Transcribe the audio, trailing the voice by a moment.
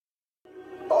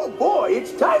Oh boy,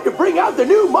 it's time to bring out the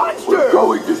new monster! We're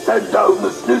going to send down the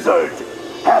Snizzard!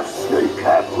 Half snake,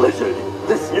 half lizard.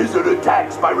 The Snizzard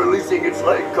attacks by releasing its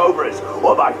leg cobras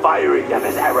or by firing them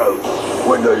as arrows.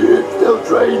 When they hit, they'll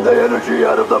drain the energy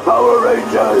out of the Power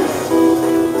Rangers.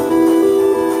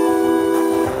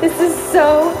 This is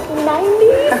so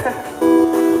 90s.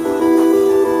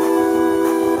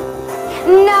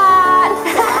 Not.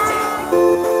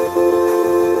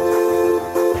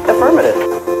 Affirmative.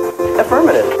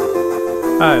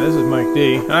 Hi, this is Mike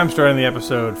D, and I'm starting the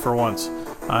episode for once.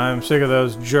 I'm sick of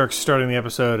those jerks starting the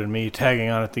episode and me tagging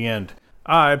on at the end.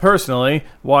 I personally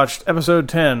watched episode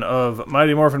 10 of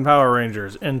Mighty Morphin Power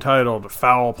Rangers, entitled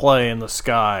Foul Play in the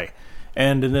Sky.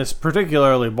 And in this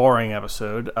particularly boring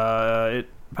episode,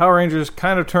 Power Rangers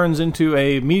kind of turns into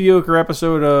a mediocre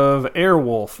episode of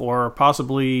Airwolf, or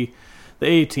possibly the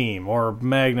A-Team, or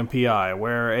Magnum P.I.,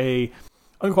 where a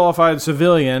unqualified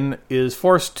civilian is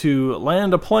forced to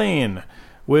land a plane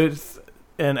with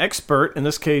an expert, in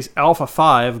this case Alpha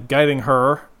 5, guiding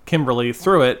her, Kimberly,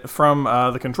 through it from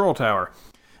the control tower.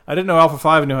 I didn't know Alpha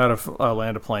 5 knew how to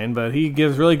land a plane, but he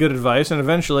gives really good advice, and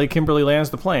eventually Kimberly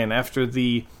lands the plane after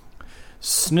the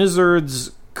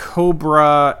Snizzard's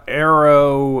Cobra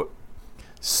Arrow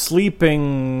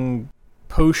sleeping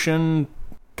potion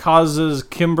causes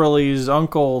Kimberly's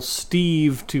uncle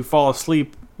Steve to fall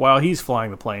asleep while he's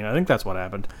flying the plane. I think that's what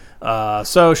happened.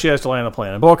 So she has to land the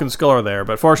plane. And Bulk and Skull are there,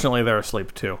 but fortunately they're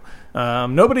asleep too.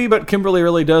 Nobody but Kimberly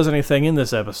really does anything in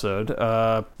this episode.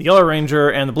 The Yellow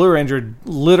Ranger and the Blue Ranger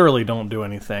literally don't do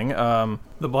anything. The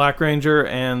Black Ranger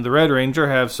and the Red Ranger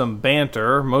have some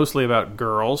banter, mostly about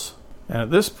girls. And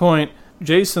at this point,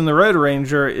 Jason the Red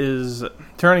Ranger is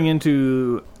turning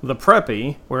into the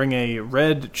preppy, wearing a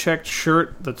red checked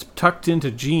shirt that's tucked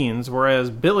into jeans, whereas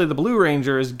Billy the Blue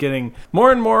Ranger is getting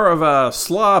more and more of a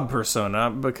slob persona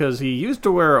because he used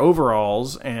to wear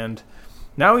overalls and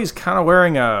now he's kind of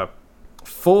wearing a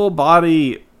full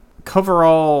body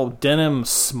coverall denim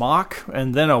smock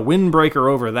and then a windbreaker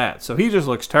over that, so he just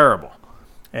looks terrible.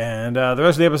 And the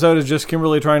rest of the episode is just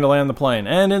Kimberly trying to land the plane.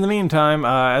 And in the meantime,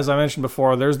 as I mentioned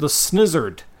before, there's the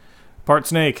Snizzard. Part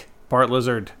snake, part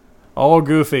lizard. All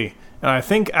goofy. And I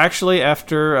think, actually,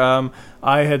 after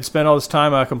I had spent all this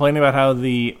time complaining about how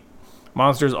the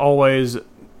monsters always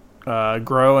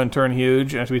grow and turn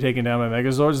huge and have to be taken down by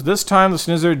Megazords, this time the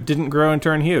Snizzard didn't grow and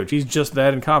turn huge. He's just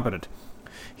that incompetent.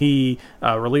 He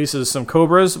releases some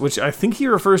cobras, which I think he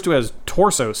refers to as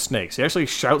torso snakes. He actually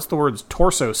shouts the words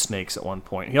torso snakes at one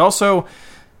point. He also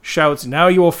shouts, "Now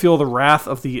you will feel the wrath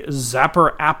of the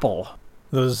Zapper Apple."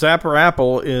 The Zapper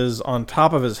Apple is on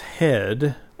top of his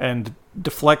head and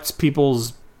deflects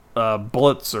people's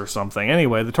bullets or something.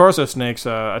 Anyway, the torso snakes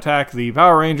attack the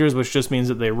Power Rangers, which just means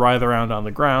that they writhe around on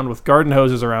the ground with garden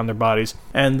hoses around their bodies.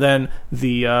 And then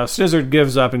the Snizzard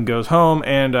gives up and goes home,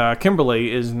 and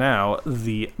Kimberly is now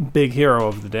the big hero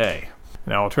of the day.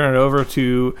 Now I'll turn it over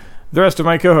to the rest of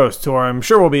my co-hosts, who I'm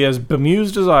sure will be as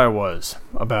bemused as I was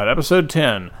about Episode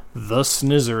 10, The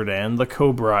Snizzard and the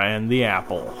Cobra and the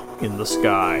Apple in the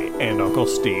Sky, and Uncle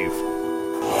Steve.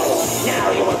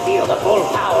 Now you will feel the full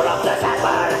power of the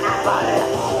Zapper Apple.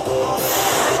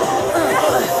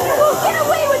 Get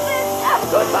away with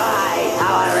this! Goodbye,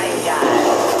 Power Rangers.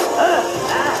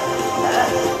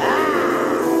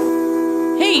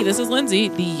 Hey, this is Lindsay,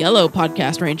 the Yellow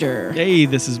Podcast Ranger. Hey,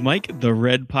 this is Mike, the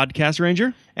Red Podcast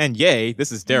Ranger. And yay,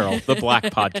 this is Daryl, the Black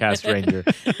Podcast Ranger.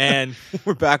 And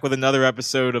we're back with another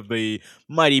episode of the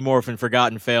Mighty Morphin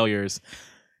Forgotten Failures.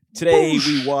 Today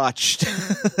we watched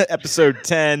episode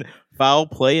 10, Foul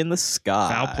Play in the Sky.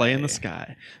 Foul Play in the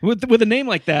Sky. With a name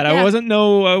like that, yeah.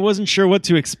 I wasn't sure what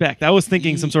to expect. I was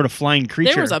thinking some sort of flying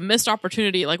creature. There was a missed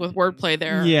opportunity, like with wordplay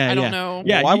there. Yeah, I don't know.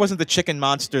 Yeah, why wasn't the chicken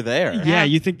monster there? Yeah,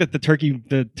 you think that the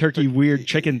turkey weird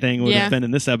chicken thing would have been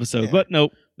in this episode, but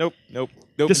nope. Nope.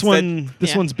 This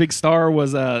one's big star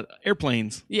was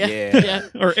airplanes. Yeah.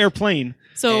 Or airplane.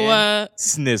 So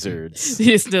Snizzards.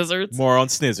 Snizzards. More on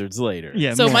Snizzards later.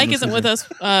 Yeah. So Mike isn't with us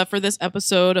for this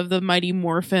episode of the Mighty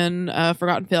Morphin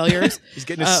Forgotten Failures. He's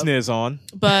getting his sniz on.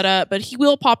 But he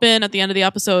will pop in at the end of the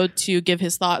episode to give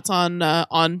his thoughts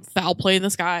on Foul Play in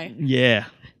the Sky. Yeah.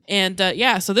 And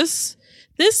so this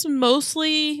This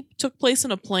mostly took place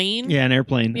in a plane. Yeah, an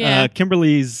airplane. Yeah.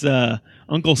 Kimberly's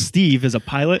Uncle Steve is a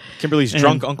pilot. Kimberly's And-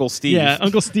 drunk Uncle Steve. Yeah,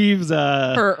 Uncle Steve's.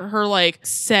 Her like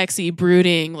sexy,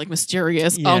 brooding, like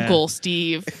mysterious Yeah. Uncle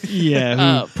Steve.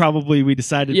 Yeah, who probably we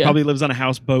decided yeah. probably lives on a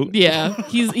houseboat. Yeah,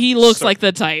 he looks like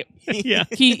the type. Yeah.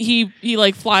 He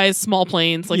like flies small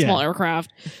planes, like Yeah. small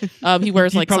aircraft. He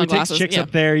wears He like probably sunglasses. takes chicks yeah.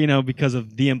 up there, because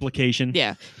of the implication.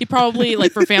 Yeah, he probably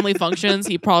like for family functions.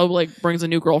 He probably like brings a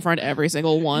new girlfriend every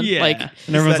single one. Yeah. Like and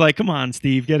everyone's that- like, "Come on,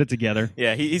 Steve, get it together."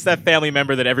 Yeah, he's that family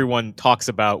member that everyone talks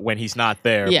about when he's not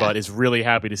there, Yeah. but is really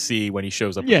happy to see when he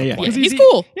shows up. Yeah, on the yeah. plane. 'Cause he's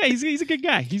cool. Yeah, he's a good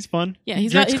guy. He's fun. yeah,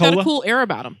 he's Drinks got a cola. cool air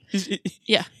about him.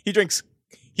 Yeah.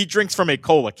 He drinks from a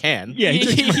cola can. Yeah, he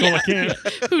drinks from a cola can.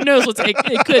 Who knows what's it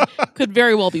could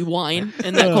very well be wine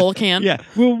in that cola can. Yeah.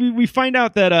 Well, we find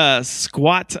out that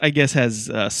Squat, I guess, has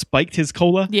spiked his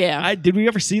cola. Yeah. Did we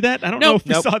ever see that? I don't know if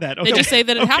we saw that. They just say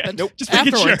that it happened. Nope. Just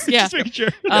making afterwards. sure. Yeah. Just making sure.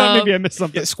 Maybe I missed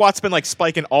something. Yeah, Squat's been like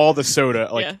spiking all the soda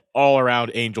Yeah. all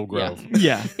around Angel Grove.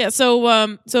 Yeah. Yeah,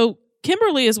 so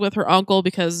Kimberly is with her uncle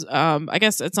because I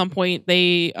guess at some point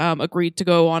they agreed to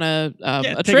go on a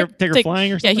trip. Take her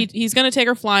flying or Yeah, something. he's going to take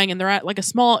her flying, and they're at like a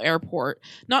small airport,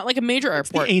 not like a major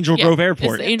airport. The Angel Yeah, Grove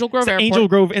Airport. It's the Angel Grove It's the Airport. Angel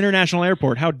Grove International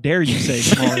Airport. How dare you say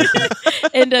small airport?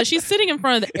 And she's sitting in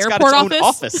front of the It's got airport its own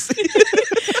office.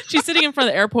 She's sitting in front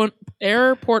of the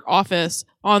airport office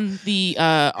on the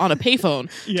on a payphone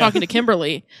Yeah. talking to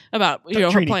Kimberly about her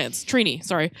Trini. plans. Trini,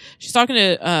 sorry. She's talking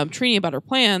to Trini about her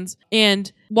plans,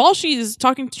 and while she's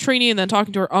talking to Trini and then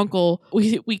talking to her uncle,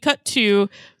 we cut to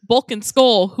Bulk and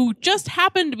Skull, who just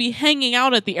happened to be hanging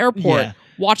out at the airport Yeah.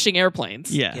 watching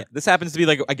airplanes. Yeah. Yeah, this happens to be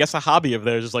like, I guess, a hobby of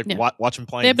theirs, just like Yeah. watching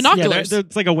planes. They have Yeah, binoculars.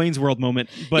 it's like a Wayne's World moment,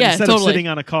 but Yeah, instead totally. of sitting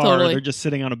on a car, Totally. they're just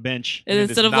sitting on a bench. And It is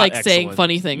instead of not like saying excellent.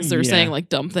 funny things, they're Yeah. saying like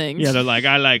dumb things. Yeah, they're like,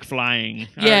 I like flying.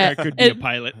 Yeah, I could be a and-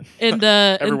 pilot. and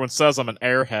Everyone says I'm an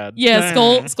airhead. yeah,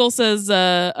 Skull says,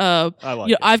 I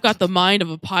like it. I've got the mind of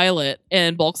a pilot,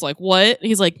 and Bulk's like, what?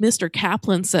 He's like, Mr.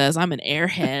 Kaplan says I'm an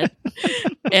airhead,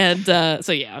 and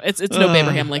so yeah, it's no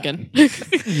Abraham Lincoln,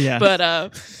 Yeah.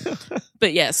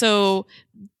 but yeah, so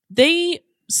they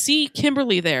see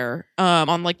Kimberly there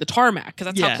on like the tarmac because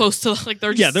that's Yeah. how close to like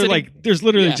they're just yeah, they're sitting- like, there's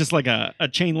literally Yeah. just like a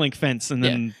chain link fence, and yeah,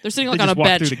 then they're sitting they like on a just walk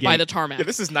through bench the by gate. the tarmac. Yeah,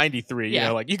 this is 93. Yeah. You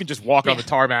know, like you can just walk on Yeah. the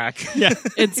tarmac. yeah,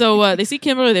 And so they see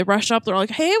Kimberly, they rush up, they're like,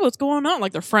 hey, what's going on?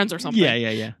 Like they're friends or something.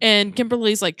 yeah. And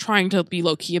Kimberly's like trying to be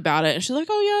low key about it. And she's like,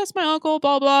 oh, yeah, it's my uncle,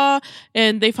 blah, blah.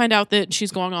 And they find out that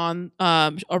she's going on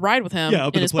a ride with him Yeah,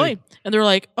 up in in his the plane. plane. And they're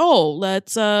like, oh,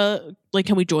 let's, like,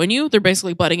 can we join you? They're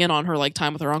basically butting in on her like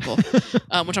time with her uncle,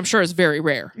 which I'm sure is very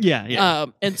rare. Yeah.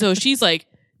 And so she's like,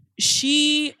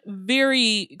 she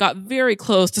got very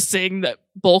close to saying that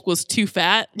Bulk was too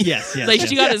fat. Yes. Like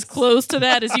she got as close to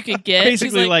that as you could get. She's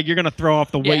Basically, like, you're gonna throw off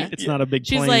the weight. Yeah. It's not a big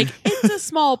she's plane. like, it's a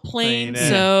small plane, Plane, yeah.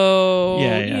 so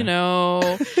Yeah. you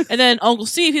know. And then Uncle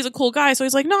Steve, he's a cool guy, so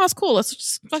he's like, no, it's cool. Let's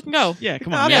just fucking go. yeah,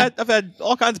 come No, on, I've had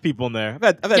all kinds of people in there.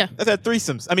 I've had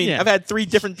threesomes. I mean, Yeah. I've had 3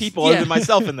 different people Yeah. other than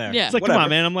myself in there. Yeah. It's like, Whatever. come on,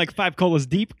 man. I'm like 5 colas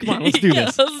deep. Come on, let's do Yeah,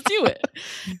 this. let's do it.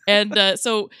 And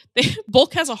so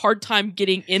Bulk has a hard time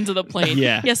getting into the plane.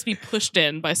 Yeah. He has to be pushed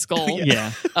in by Skull.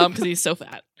 Yeah. Because he's so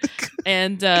fat.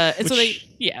 And so they,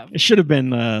 yeah. It should have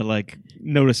been like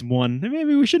notice 1.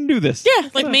 Maybe we shouldn't do this. Yeah,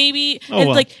 like maybe Oh, and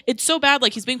well. like it's so bad.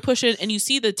 Like he's being pushed in, and you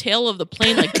see the tail of the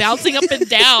plane like bouncing up and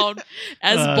down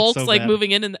as It's Bulk's so like bad.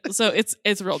 moving in, and so it's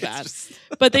real bad.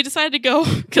 But they decided to go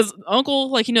because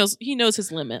Uncle like he knows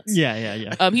his limits.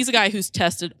 Yeah. He's a guy who's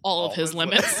tested all of his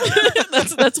limits.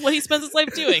 that's what he spends his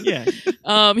life doing. Yeah.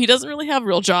 He doesn't really have a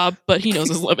real job, but he knows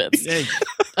his limits. Hey.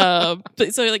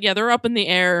 But so like yeah, they're up in the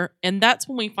air, and that's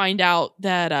when we find out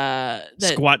that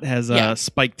Squat has yeah.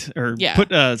 spiked or Yeah.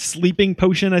 put a sleeping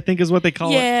potion, I think is what they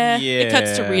call it. yeah, it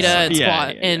cuts to Rita and Yeah,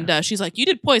 Squat, yeah, and she's like, "You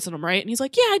did poison him, right?" And he's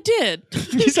like, "Yeah, I did."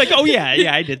 He's like, oh, yeah,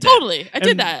 I did that. Totally, I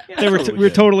did And that. They were totally we were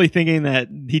did. totally thinking that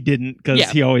he didn't because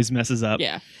Yeah. he always messes up.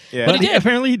 Yeah, Yeah. But he did.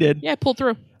 apparently he did. yeah, I pulled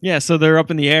through. Yeah, so they're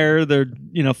up in the air, they're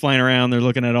flying around, they're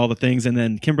looking at all the things, and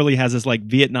then Kimberly has this like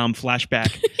Vietnam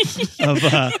flashback of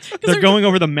they're going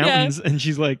over the mountains, and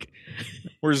she's like,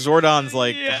 Where Zordon's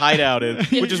like Yeah. hideout is,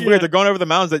 which is Yeah. weird. They're going over the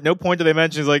mountains. At no point do they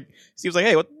mention. He's like, Steve's like,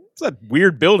 hey, what's that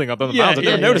weird building up on the Yeah, mountains? I've yeah,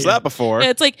 never yeah, noticed yeah. that before. Yeah,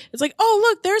 it's like, oh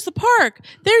look, there's the park,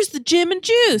 there's the gym and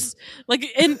juice, like,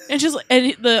 and she's like,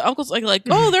 and the uncle's like,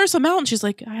 oh, there's a mountain. She's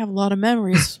like, I have a lot of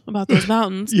memories about those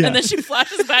mountains, Yeah. and then she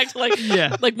flashes back to like,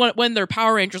 Yeah. like when they're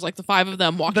Power Rangers, like the 5 of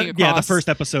them walking across. yeah, the first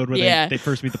episode where Yeah. they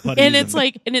first meet the putties. and it's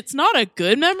like, and it's not a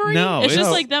good memory. No, it's just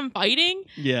it's- like them fighting,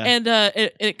 yeah, and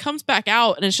it comes back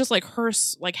out, and it's just like her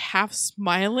like half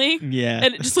smiling, yeah,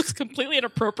 and it just looks completely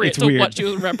inappropriate It's to weird. what she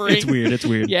was remembering. it's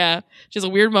weird. Yeah, she has a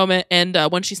weird moment, and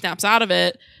when she snaps out of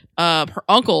it, her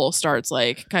uncle starts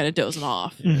like kind of dozing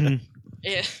off. Mhm.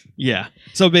 Yeah. Yeah.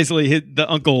 So basically, the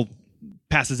uncle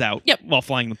passes out Yep. while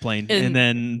flying the plane, And- and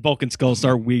then Bulk and Skull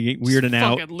start weirding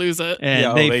out, Fucking lose it. and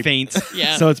Yeah, they faint.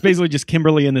 Yeah. So it's basically just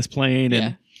Kimberly in this plane, and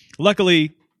Yeah.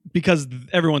 luckily, because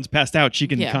everyone's passed out, she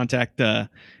can Yeah. contact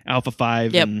Alpha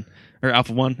 5 Yep. or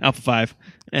Alpha 1, Alpha 5,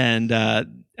 and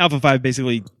Alpha 5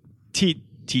 basically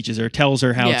teaches her, tells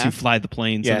her how Yeah. to fly the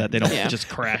plane Yeah. so that they don't Yeah. just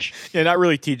crash. Yeah, not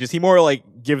really teaches. He more like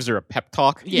gives her a pep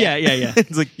talk. Yeah. Yeah.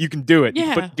 It's like, you can do it. You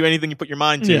Yeah. can do anything you put your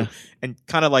mind to. Yeah. And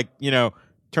kind of like,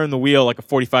 turn the wheel like a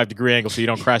 45-degree angle so you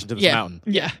don't crash into this Yeah. mountain.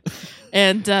 Yeah.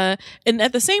 And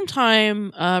at the same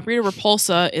time, Rita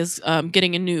Repulsa is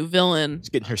getting a new villain. She's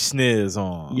getting her sniz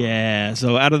on. Yeah.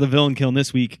 So out of the villain kiln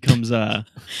this week comes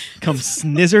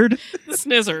Snizzard. The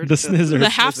Snizzard. The Snizzard. The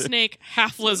half snake,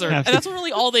 half lizard. Half- And that's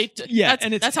really all they Yeah, that's,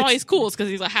 and that's how he's cool, is because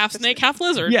he's a half snake, half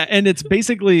lizard. Yeah, and it's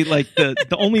basically like the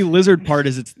only lizard part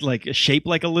is it's like a shape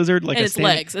like a lizard, like And a it's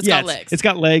standard- legs. It's yeah, got legs. It's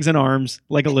got legs and arms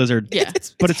like a lizard. Yeah.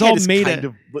 but it's head all is made kind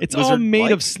of of it's all made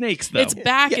lizard-like. of snakes though. Its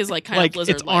back is like kind like of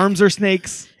lizard. its arms are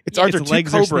snakes. Its arms its are two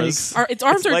legs are cobras. snakes. Its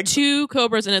arms are legs- two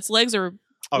cobras, and its legs are.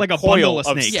 like a coil bundle of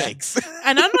snakes. Yeah. snakes.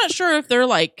 And I'm not sure if they're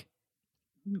like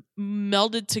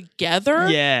melded together,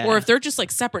 Yeah. or if they're just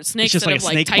like separate snakes It's just that like a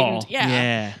have snake like tightened. ball.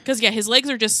 Yeah, because his legs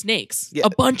are just snakes. Yeah. A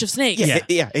bunch of snakes.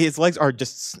 Yeah, his legs are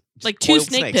just Like two coiled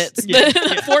snake snakes. pits Yeah.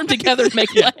 that form together to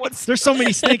make legs. There's so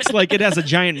many snakes, like it has a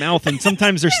giant mouth, and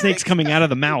sometimes there's snakes coming out of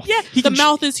the mouth. Yeah,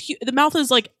 the mouth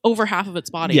is like over half of its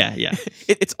body. Yeah.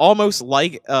 It's almost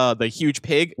like the huge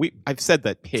pig. I've said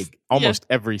that pig almost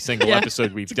every single Yeah.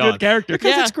 episode we've It's a done good character. because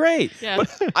Yeah. it's great. Yeah. But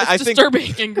It's I think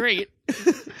disturbing and great.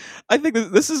 I think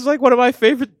this is like one of my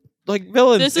favorite like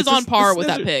villains. This is It's on just- par this with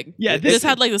that is- pig. Yeah, This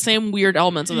had like the same weird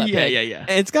elements of that pig. Yeah.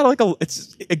 And it's got like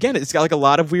it's got like a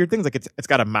lot of weird things. Like it's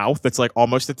got a mouth that's like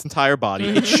almost its entire body.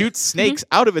 It shoots snakes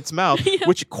out of its mouth,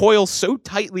 which coil so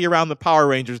tightly around the Power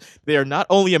Rangers they are not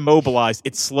only immobilized,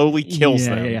 it slowly kills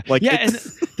them. Yeah. Like yeah, and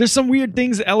there's some weird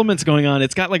elements going on.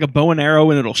 It's got like a bow and arrow,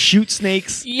 and it'll shoot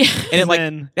snakes. Yeah. and it like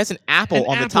then that's an apple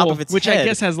on the top apple, of its which head. I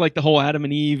guess has like the whole Adam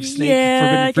and Eve snake Yeah,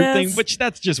 forbidden I fruit guess. thing, which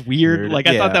that's just weird. Weird. Like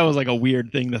I Yeah. thought that was like a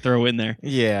weird thing to throw in there.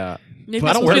 Yeah. Maybe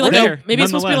But it's I don't supposed to be work like there, maybe it's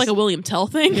supposed to be nonetheless. like a William Tell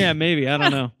thing. Yeah, maybe. I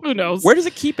don't know. Who knows? Where does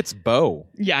it keep its bow?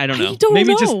 Yeah, I don't I know. don't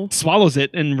Maybe it know. just swallows it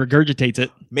and regurgitates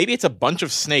it. Maybe it's a bunch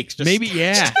of snakes. Just Maybe,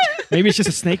 yeah. Maybe it's just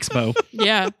a snake's bow.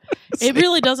 Yeah. It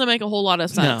really doesn't make a whole lot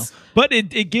of No. sense. But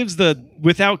it gives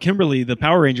without Kimberly, the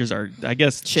Power Rangers are, I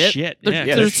guess, shit. They're, Yeah.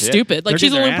 Yeah, they're shit. stupid. Like They're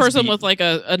she's the getting only their ass person beat. with like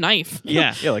a knife.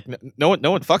 Yeah. Yeah, like no one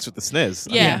fucks with the sniz.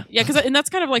 Yeah, because and that's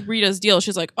kind of like Rita's deal.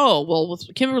 She's like, oh well,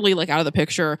 with Kimberly like out of the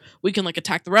picture, we can like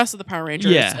attack the rest of the Power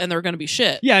Rangers, Yeah. and they're going to be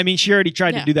shit. Yeah, I mean, she already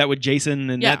tried Yeah. to do that with Jason,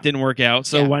 and Yeah. that didn't work out.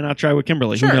 So Yeah. why not try with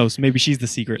Kimberly? Sure. Who knows? Maybe she's the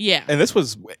secret. Yeah, And this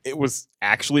was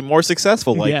actually more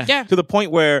successful. Like Yeah. Yeah. to the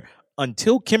point where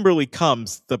until Kimberly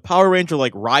comes, the Power Ranger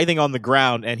like writhing on the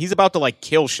ground and he's about to like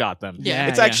kill shot them. Yeah.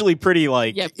 It's Yeah. actually pretty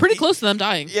like yeah, pretty close to them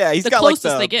dying. Yeah, he's the got like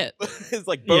closest the they get. his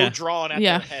like bow Yeah. drawn at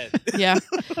Yeah. their head. Yeah,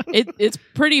 it's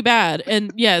pretty bad.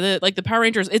 And yeah, the Power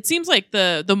Rangers. It seems like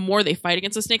the more they fight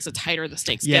against the snakes, the tighter the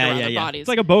snakes get around their bodies. It's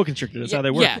like a boa constrictor. That's how they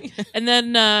work. Yeah, and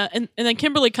then and then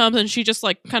Kimberly comes and she just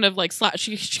like kind of like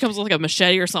she comes with like a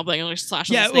machete or something and like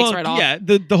slashes the snakes right off. yeah.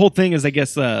 The whole thing is, I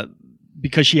guess,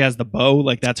 because she has the bow,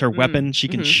 like that's her weapon. She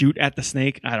can mhm. shoot at the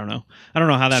snake. I don't know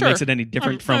how that Sure. makes it any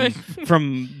different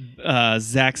from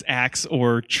Zach's axe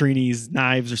or Trini's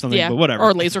knives or something. Yeah, But whatever.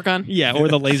 or laser gun. Yeah, or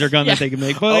the laser gun Yeah. that they can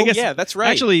make. But I Oh, guess yeah, that's right.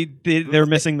 Actually, they're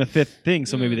missing the fifth thing,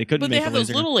 so maybe they couldn't But make they have a those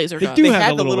laser little gun. laser They guns. do They have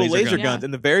had the the little little laser gun. guns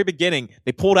in the very beginning.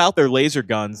 They pulled out their laser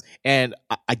guns, and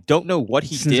I don't know what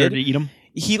he Scissor did. to eat them.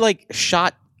 He like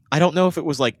shot. I don't know if it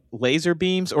was like laser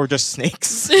beams or just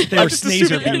snakes. They I'm were just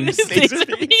snazer assuming beams.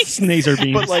 snazer beams. Snazer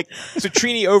beams. But like, so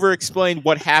Trini over-explained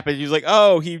what happened. He was like,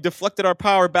 "Oh, he deflected our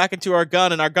power back into our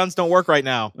gun, and our guns don't work right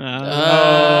now."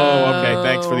 Oh, okay.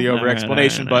 Thanks for the All right,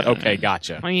 over-explanation, all right, but all right. okay,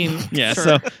 gotcha. I mean, Yeah,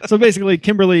 sure. so basically,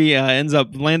 Kimberly ends up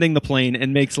landing the plane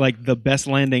and makes like the best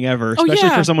landing ever, Oh, especially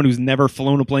yeah. for someone who's never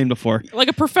flown a plane before. like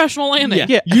a professional landing.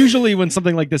 Yeah. Usually, when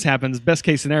something like this happens, best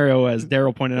case scenario, as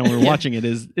Daryl pointed out when we were watching it,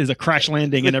 is a crash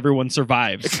landing and everyone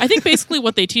survives. I think basically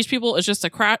what they teach people is just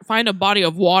to find a body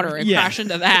of water and Yeah. crash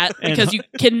into that And- because you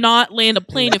cannot land a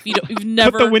plane if you've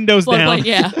never the windows flown a down.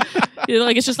 plane. Yeah,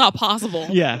 like it's just not possible.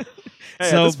 Yeah, Hey,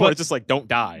 So, at this point, but- it's just like, don't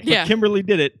die. Yeah. Kimberly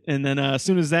did it, and then as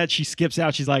soon as that, she skips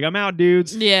out. She's like, "I'm out,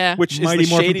 dudes." Yeah. Which is Mighty the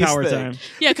Morphin shadiest Power thing. time.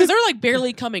 Yeah, because they're like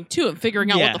barely coming to and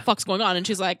figuring out Yeah. what the fuck's going on, and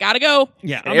she's like, "Gotta go."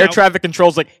 Yeah, And I'm air out. traffic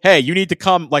control's like, hey, you need to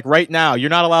come like right now. You're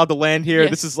not allowed to land here. Yeah.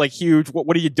 This is like huge.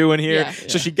 What are you doing here? Yeah.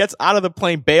 So she gets out of the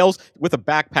plane, bails with a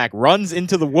backpack, runs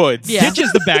into the woods. Yeah.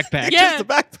 Ditches the backpack. Yeah. Just the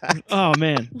backpack. Oh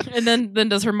man, And then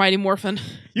does her Mighty Morphin.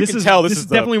 You can tell this is is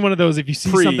the definitely one of those. If you see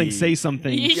pre- something, say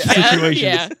something. Yeah,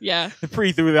 Situations. yeah.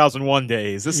 pre-2001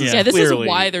 days. This is Yeah, this clearly is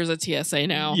why there's a TSA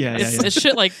now. Yeah, yeah, it's, yeah. it's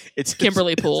shit like it's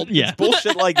Kimberly pulled. Yeah.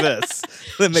 bullshit like this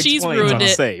that makes She's planes ruined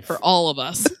unsafe. it for all of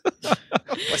us.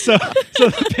 So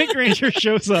the Pink Ranger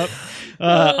shows up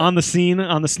on the scene,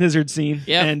 on the Snizzard scene,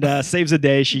 Yep. and saves the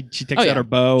day. She takes Oh, yeah. out her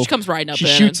bow. She comes riding up She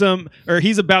in shoots him, or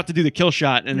he's about to do the kill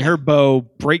shot, and her bow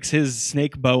breaks his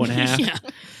snake bow in half. Yeah.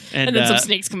 And then some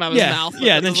snakes come out of yeah, his mouth.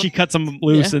 Yeah, and then she cuts him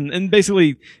loose, and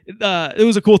basically, it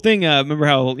was a cool thing. Remember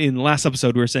how in the last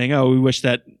episode we were saying, "Oh, we wish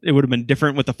that it would have been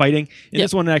different with the fighting." And Yep.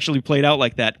 this one actually played out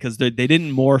like that because they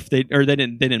didn't morph. They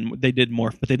did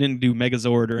morph, but they didn't do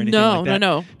Megazord or anything like that.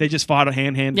 No. They just fought a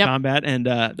hand-to-hand Yep. combat, and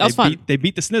was fun. they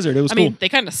beat the Snizzard. It was I cool. mean, they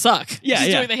kind of suck. Yeah, just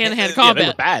yeah. doing the hand-to-hand Yeah, they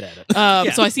were combat. bad at it.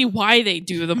 Yeah. So I see why they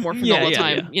do the morphing Yeah, all the yeah,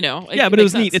 time. yeah. You know, Yeah, but it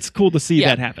was makes neat. sense. It's cool to see Yeah.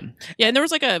 that happen. Yeah, and there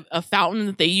was like a fountain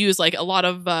that they used, like a lot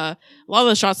of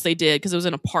the shots they did because it was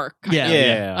in a park. kind Yeah, of.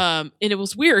 Yeah. And it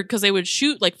was weird because they would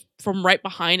shoot like from right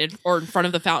behind it or in front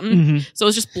of the fountain, Mhm. so it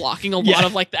was just blocking a lot Yeah.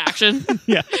 of like the action,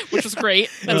 Yeah, which was great. It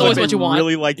That's was always like what they you want.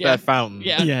 really liked Yeah. that fountain.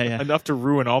 Yeah. yeah. Enough to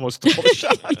ruin almost all the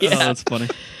shots. Oh, that's funny.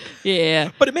 Yeah,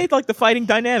 But it made like the fighting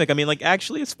dynamic. I mean, like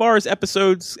actually, as far as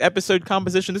episode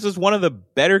composition, this is one of the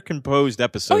better composed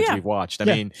episodes yeah. we've watched. I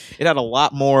Yeah. mean, it had a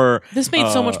lot more. this made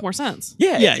so Uh, much more sense.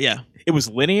 Yeah, Yeah. It was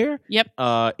linear. Yep.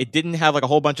 It didn't have like a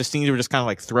whole bunch of scenes that were just kind of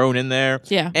like thrown in there.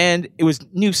 Yeah. And it was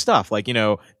new stuff, like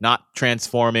not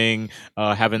transforming,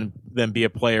 having them be a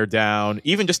player down,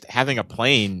 even just having a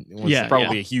plane was Yeah,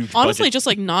 probably a huge. Honestly, budget. just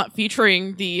like not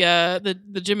featuring the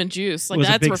Jim and Juice, like Was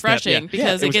a that's big step, refreshing yeah. because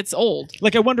Yeah, it it was- gets old.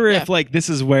 Like, I wonder Yeah. if like this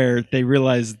is where they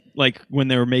realized, like when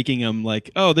they were making them,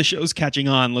 like, oh, the show's catching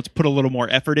on. Let's put a little more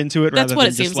effort into it That's rather what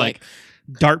than it seems just like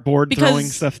dartboard Because- throwing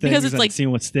stuff things because it's and like-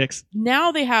 seeing what sticks.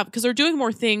 Now they have because they're doing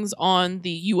more things on the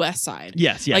U.S. side.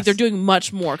 Yes, yes. Like they're doing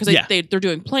much more because Yeah. they're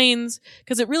doing planes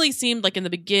because it really seemed like in the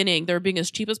beginning they were being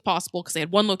as cheap as possible because they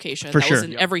had one location For that was sure.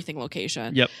 an everything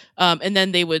location. Yep. And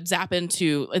then they would zap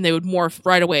into and they would morph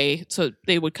right away, so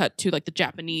they would cut to like the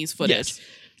Japanese footage. Yes.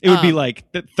 It would be Um, like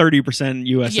 30%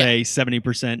 USA,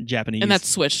 70% Japanese. And that's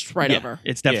switched right Yeah, over.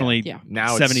 It's definitely Yeah.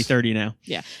 Now it's- 70-30 now.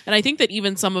 Yeah. And I think that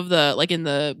even some of the like in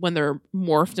the when they're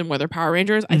morphed and when they're Power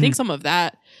Rangers, I think some of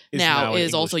that Is now now in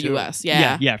is also English, too. US.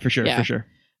 Yeah. Yeah, for sure, Yeah. for sure.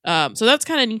 So that's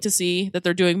kind of neat to see that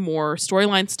they're doing more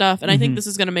storyline stuff, and I Mhm. think this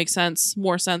is going to make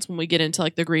more sense when we get into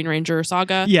like the Green Ranger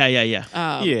saga. Yeah. Yeah, yeah.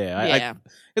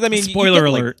 'Cause, I mean, Spoiler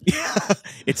you get, alert. Like,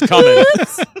 it's coming.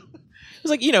 It's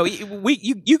like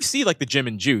you see like the Jim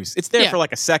and Juice. It's there Yeah. for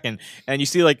like a second, and you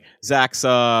see like Zach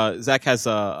has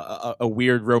a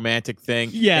weird romantic thing.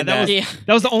 Yeah, and that was Yeah.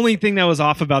 that was the only thing that was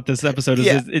off about this episode. Is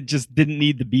Yeah. it just didn't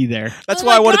need to be there. That's Oh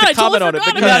why my I wanted God, to I totally comment on it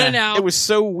forgot because about it now. it was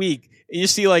so weak. You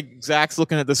see like Zach's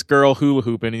looking at this girl hula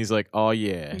hooping, and he's like, "Oh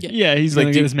yeah, Yeah. Yeah, he's Like,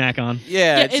 gonna dude- get his Mac on. yeah."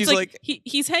 Yeah, and she's it's like,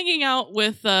 he's hanging out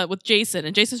with Jason,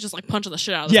 and Jason's just like punching the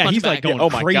shit out of his Yeah, punch he's like bag. going Oh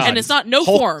my crazy. God. and it's not no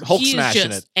Hulk- form. Hulk He's smashing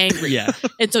just it. angry. Yeah.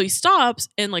 And so he stops,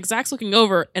 and like Zach's looking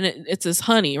over, and it's his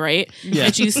honey, right? Yeah.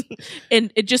 And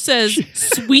and it just says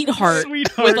 "sweetheart"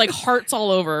 Sweetheart. with like hearts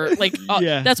all over. Like,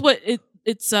 Yeah. that's what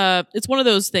it's one of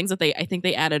those things that I think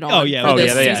they added on. Oh, yeah. for oh this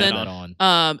yeah, they season. added that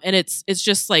on. And it's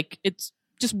just like it's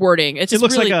just wording. It's It just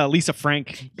looks really, like a Lisa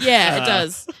Frank. yeah, it uh,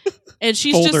 does. And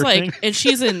she's folder just like, thing. and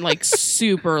she's in like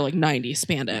super like 90s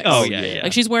spandex. Oh yeah.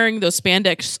 Like she's wearing those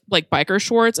spandex like biker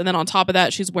shorts, and then on top of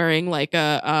that, she's wearing like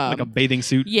a like a bathing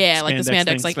suit. yeah, like the spandex spandex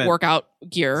thing. like Span- workout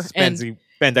gear, and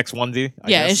Spandex onesie. I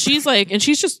yeah, and guess.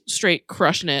 she's just straight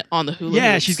crushing it on the hula.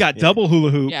 Yeah, hoops. she's got double hula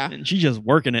hoop, Yeah. and she's just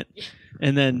working it.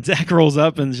 And then Zach rolls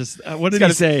up and just what He's did got he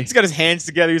his, say? He's got his hands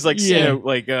together. He's like, Yeah.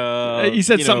 He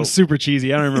said you something know, super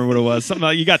cheesy. I don't remember what it was. Something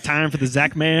about you got time for the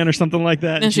Zach man or something like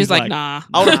that. and she's like, nah.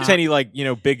 I want to pretend he like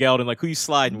Big L and like who you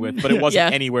sliding with, but it wasn't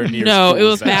Yeah. anywhere near. No, as cool it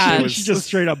was as that. bad. It was she just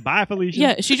straight up bye Felicia.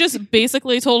 Yeah, she just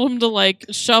basically told him to like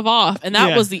shove off, and that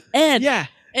Yeah. was the end. yeah.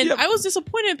 And Yep. I was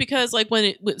disappointed because like when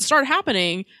it started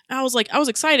happening, I was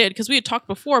excited because we had talked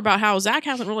before about how Zach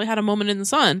hasn't really had a moment in the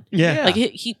sun. Yeah. Like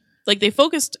he like they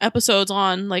focused episodes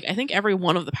on like I think every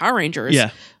one of the Power Rangers,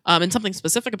 Yeah. and something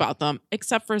specific about them,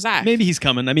 except for Zach. Maybe he's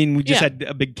coming. I mean, we just Yeah. had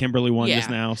a big Kimberly one Yeah. just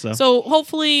now, so. So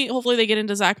hopefully they get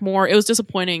into Zach more. It was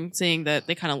disappointing seeing that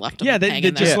they kind of left him. Yeah, they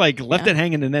hanging just there. like left Yeah. it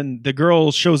hanging, and then the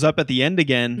girl shows up at the end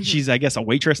again. Mhm. She's, I guess, a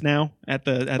waitress now at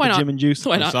the Why not? Gym and Juice.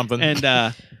 Why or not? something. And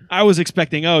I was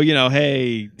expecting,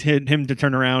 hey, him to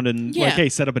turn around and Yeah. hey,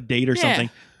 set up a date or Yeah. something.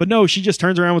 But no, she just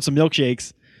turns around with some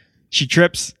milkshakes. She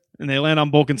trips, and they land on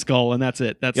Bulk and Skull, and that's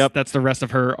it. That's the rest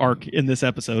of her arc in this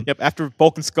episode. Yep. After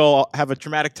Bulk and Skull have a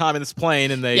traumatic time in this plane,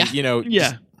 and they, Yeah.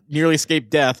 just nearly escape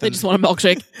death. They just want a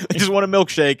milkshake. they just want a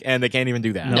milkshake, and they can't even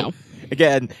do that. No.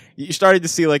 Again, you started to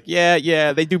see like,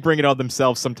 they do bring it on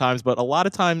themselves sometimes, but a lot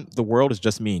of time the world is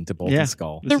just mean to Bulk Yeah. and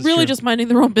Skull. This They're is really true. just minding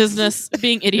their own business,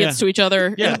 being idiots to each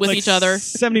other and with like each other.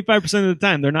 75% of the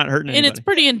time, they're not hurting And anybody. it's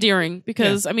pretty endearing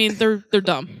because I mean they're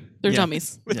dumb. They're Yeah.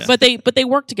 dummies. Yeah. But they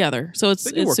work together. So it's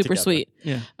They do work super together. sweet.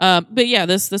 Yeah. But yeah,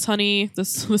 this honey,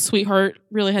 this sweetheart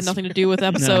really had nothing to do with the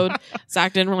episode.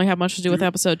 Zach didn't really have much to do with the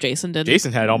episode. Jason did.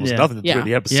 Jason had almost Yeah. nothing to do with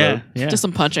the episode. yeah. Just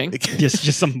some punching. just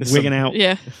some wigging out.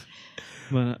 Yeah.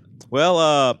 But,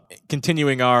 Well,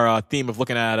 continuing our theme of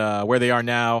looking at where they are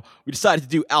now, we decided to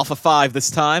do Alpha 5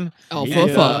 this time. Alpha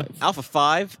And, 5. Alpha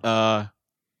 5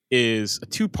 is a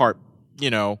two-part,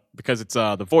 because it's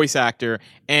the voice actor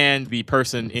and the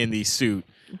person in the suit.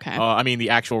 Okay. I mean, the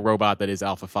actual robot that is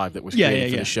Alpha 5 that was Yeah, created yeah,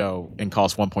 for yeah. the show and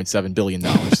cost $1.7 billion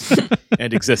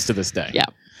and exists to this day.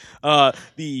 Yeah.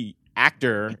 The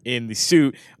actor in the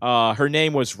suit, her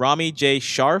name was Rami J.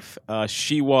 Sharf.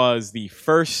 She was the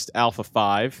first Alpha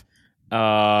 5.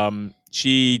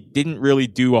 She didn't really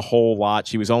do a whole lot.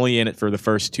 She was only in it for the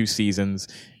first 2 seasons,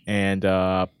 and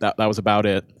that was about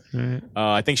it. Right.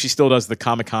 I think she still does the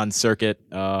Comic-Con circuit.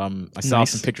 I saw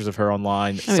Nice. some pictures of her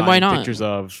online. I mean, why signed not? Pictures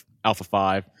of Alpha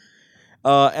 5.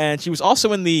 And she was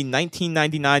also in the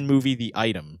 1999 movie The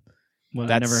Item. Well,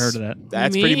 I never heard of that.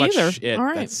 That's Me pretty much either. it. All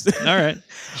right. That's- All right.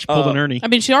 She pulled an Ernie. I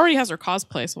mean, she already has her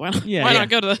cosplay, so why not, Yeah, why yeah. not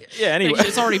go to the yeah, anyway.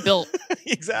 It's already built.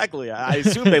 Exactly. I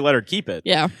assume they let her keep it.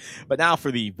 Yeah. But now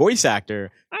for the voice actor,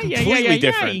 completely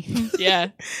different.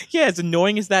 Yeah. Yeah, as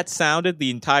annoying as that sounded the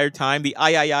entire time, the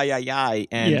I,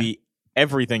 and Yeah. the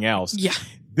everything else. Yeah.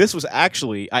 This was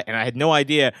actually, and I had no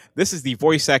idea, this is the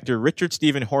voice actor Richard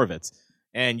Stephen Horvitz.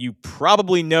 And you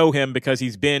probably know him because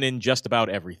he's been in just about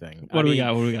everything. What do we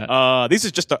got? This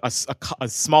is just a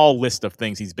small list of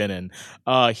things he's been in.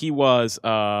 He was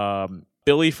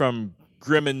Billy from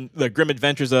the Grim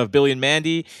Adventures of Billy and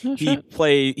Mandy. Oh,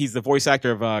 He's the voice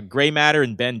actor of Gray Matter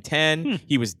in Ben 10.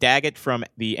 He was Daggett from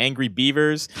the Angry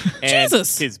Beavers. And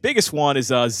Jesus. his biggest one is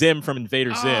Zim from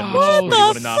Invader Zim, which What is what he the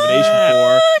won a nomination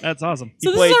for. That's awesome.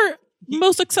 So He this is played- our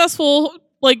most successful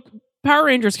Power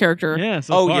Rangers character. Yeah.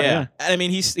 So far, And I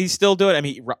mean, he's still doing it. I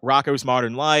mean, Rocko's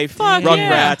Modern Life, Fuck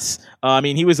Rugrats. I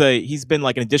mean, he's been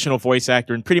like an additional voice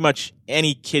actor in pretty much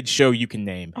any kid show you can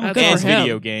name, Oh, and good for him.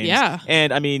 video games. Yeah.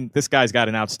 And I mean, this guy's got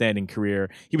an outstanding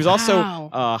career. He was also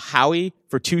Wow. Howie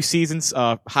for 2 seasons.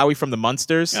 Howie from the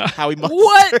Munsters. Howie Munster.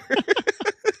 What?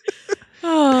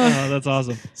 Oh, that's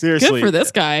awesome. Seriously, Good for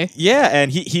this guy. Yeah,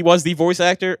 and he was the voice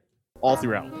actor all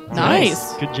throughout.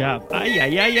 Nice. Good job. Ay,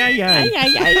 ay, ay, ay,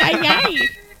 ay.